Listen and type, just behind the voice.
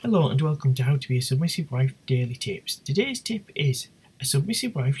Hello and welcome to How to Be a Submissive Wife Daily Tips. Today's tip is: a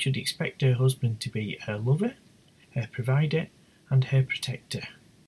submissive wife should expect her husband to be her lover, her provider and her protector.